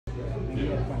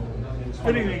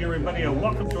Good evening, everybody, and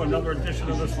welcome to another edition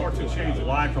of the Sports Exchange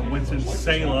live from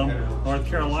Winston-Salem, North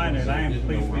Carolina. And I am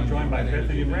pleased to be joined by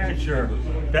Bethany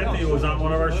Bradsher. Bethany was on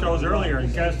one of our shows earlier,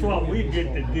 and guess what? We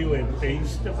get to do it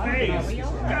face to face.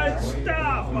 Good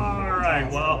stuff. All right.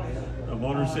 Well, the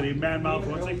Motor City Madmouth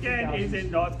once again is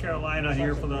in North Carolina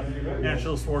here for the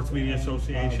National Sports Media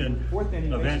Association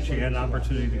event. She had an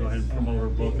opportunity to go ahead and promote her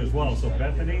book as well. So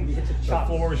Bethany, the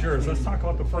floor is yours. Let's talk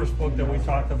about the first book that we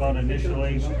talked about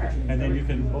initially, and then you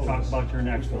can talk about your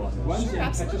next one. Sure,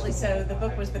 absolutely. So the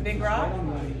book was The Big Rock,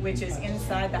 which is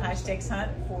inside the high stakes hunt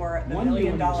for the $1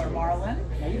 million marlin.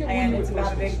 And it's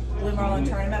about a big blue marlin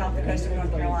tournament off the coast of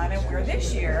North Carolina, where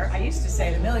this year, I used to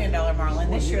say the $1 million marlin,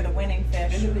 this year the winning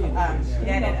fish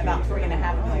netted about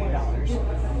 $3.5 million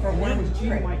for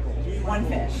one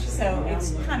fish. So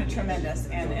it's kind of tremendous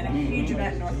and a huge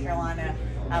event in North Carolina.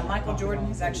 Michael Jordan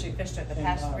has actually fished it the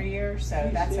past 3 years, so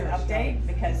that's an update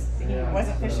because he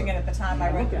wasn't fishing it at the time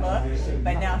I wrote the book,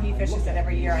 but now he fishes it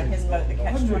every year on his boat, the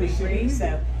Catch 23.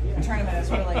 So the tournament has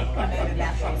really come into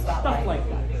national spotlight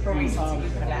for reasons that you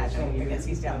can imagine because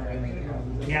he's down there every year.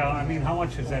 Yeah, I mean, how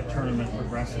much has that tournament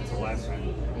progressed since the last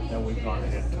time that we've gone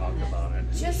ahead and talked about it?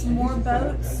 Just more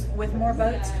boats. With more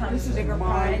boats comes bigger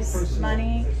prize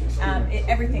money.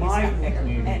 Everything has gotten bigger.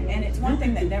 And it's one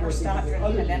thing that never stopped during the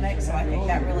pandemic, so I think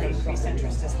that really increased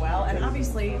interest as well. And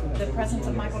obviously, the presence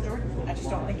of Michael Jordan. I just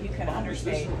don't think you can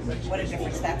understate what a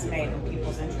difference that's made in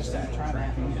people's interest in the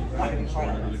tournament and want to be part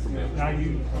of it. Now,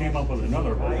 you came up with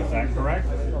another book, is that correct?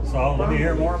 So let me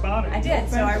hear more about it. I did.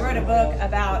 So I wrote a book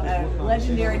about a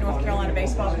legendary North Carolina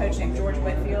baseball coach named George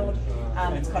Whitfield.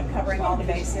 It's called Covering All the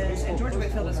Bases, and George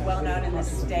Whitfield is well known in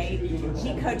this state.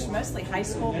 He coached mostly high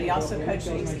school, but he also coached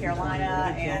at East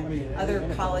Carolina and other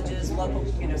colleges, local,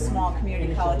 small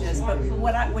community colleges. But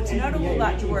what's notable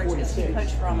about George is he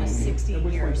coached for almost 60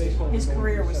 years. His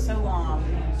career was so long.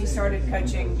 He started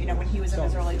coaching, when he was in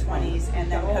his early 20s,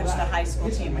 and then coached the high school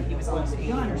team when he was almost 80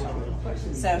 years old.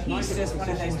 So he's just one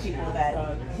of those people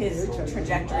that his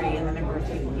trajectory and the number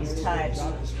of people he's touched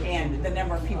and the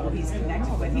number of people he's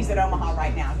connected with. He's at Omaha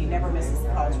right now. He never misses the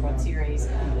College World Series.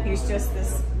 He's just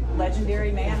this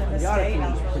legendary man in the state, and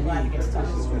I was really glad to get to tell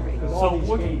his story. So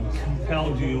what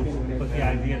compelled you with the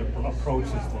idea to approach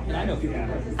this book?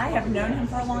 I have known him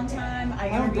for a long time. I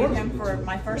interviewed him for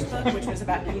my first book, which was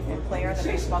about Keith Clare, the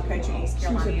baseball coach at East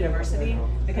Carolina University,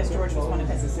 because George was one of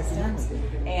his assistants.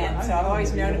 And so I've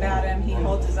always known about him. He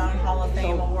holds his own Hall of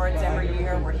Fame awards every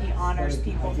year where he honors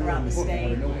people throughout the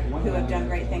state who have done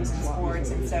great things in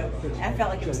sports. And so I felt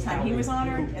like it was time he was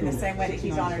honored in the same way that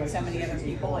he's honored so many other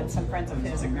people, and some friends of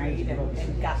his agreed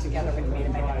and got together with me to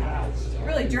make it happen.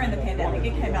 Really, during the pandemic,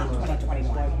 it came out in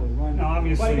 2021. Now,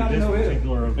 obviously, this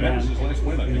particular event,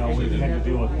 we've had to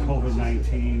deal with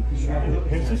COVID-19.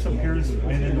 Has this appearance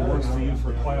been in the works for you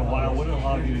for quite a while? What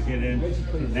allowed you to get in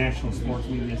the National Sports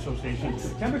Media Association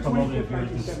to promote it here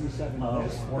at this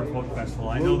Sports Book Festival?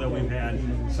 I know that we've had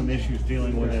some issues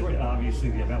dealing with it.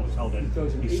 Obviously, the event was held in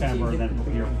December, and then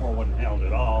the year before wasn't held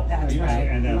at all. That's right.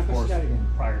 And then, of course,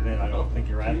 prior to that, I don't think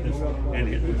you're at this,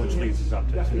 which leads us up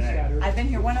to today. I've been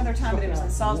here one other time, but it was in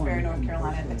Salisbury, North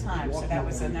Carolina at the time, so that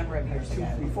was a number of years ago,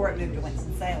 before it moved to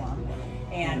Winston-Salem.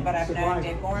 But I've known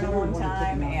Dave Bourne a long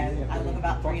time, and I live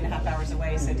about 3.5 hours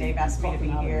away, so Dave asked me to be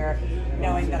here,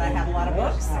 knowing that I have a lot of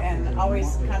books, and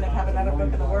always kind of have another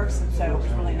book in the works, and so it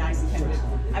was really nice of him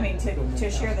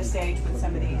to share the stage with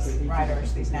some of these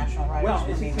writers, these national writers,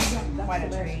 for me was quite a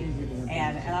treat.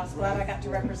 And I was glad I got to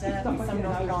represent some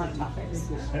North Carolina topics.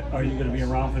 Are you going to be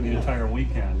around for the entire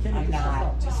weekend? I'm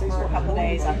not. Just for a couple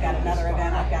days. I've got another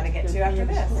event I've got to get to after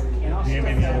this. Do you have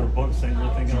any other books that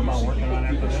you're thinking about working on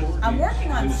after this? I'm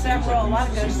working on several, a lot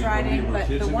of ghostwriting, but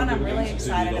the one I'm really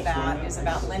excited about is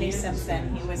about Lenny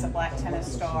Simpson. He was a black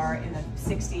tennis star in the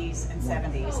 60s and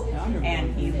 70s,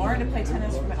 and he learned to play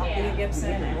tennis from Althea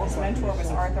Gibson, and his mentor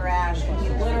was Arthur Ashe, and he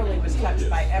literally was touched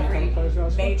by every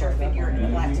major figure in the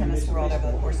black tennis world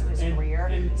over the course of his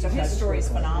career. So his story is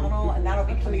phenomenal, and that'll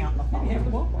be coming out in the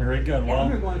fall. Very good. Well,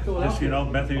 just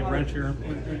Bethany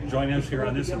Bradsher joining us here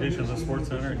on this edition of the Sports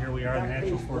Center. Here we are at the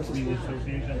National Sports Media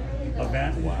Association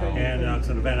event, and it's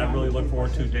an event I really look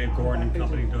forward to. Dave Gordon and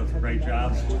company does a great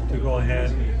job to go ahead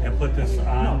and put this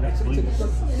on. I believe it's the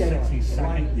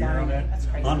 62nd year of it.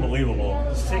 Unbelievable.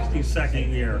 62nd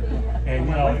year.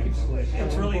 And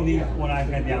it's really neat when I've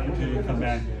had the opportunity to come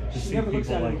back to see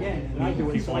people like you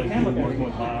working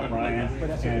with Brian,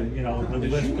 and you know, the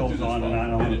list goes on and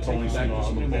on. I'm totally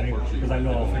because I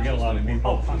know I'll forget a lot of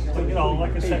people. But you know,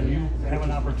 like I said, you have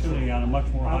an opportunity on a much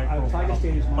more high-profile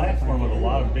platform with a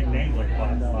lot of big names like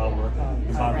Brian.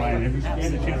 Have you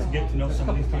had a chance to get to know some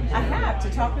of these people? I have,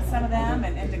 to talk with some of them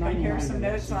and to compare some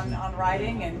notes on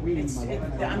writing, and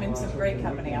I'm in some great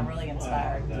company. I'm really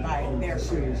inspired by their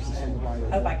careers, and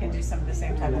hope I can do some of the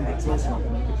same type of things myself.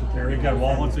 Very good.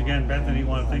 Well, once again, Bethany, I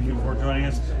want to thank you for joining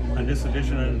us on this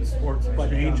edition of Sports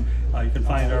Exchange. You can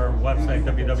find our website,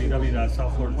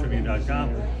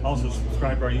 www.southfloridatribune.com. Also,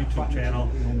 subscribe to our YouTube channel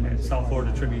at South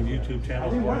Florida Tribune YouTube channel,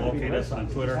 or locate us on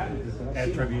Twitter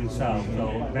at Tribune South.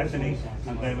 So, Bethany,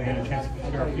 I'm glad we had a chance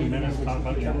to share a few minutes, talk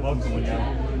about your books and what you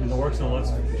have in the works. So let's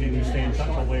continue to stay in touch.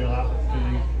 Hopefully, you'll have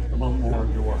opportunity to promote more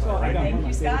of your work. All right? Thank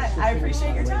you, Scott. I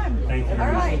appreciate your time. Thank you.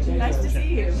 All right. Nice to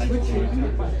see you. Thank you.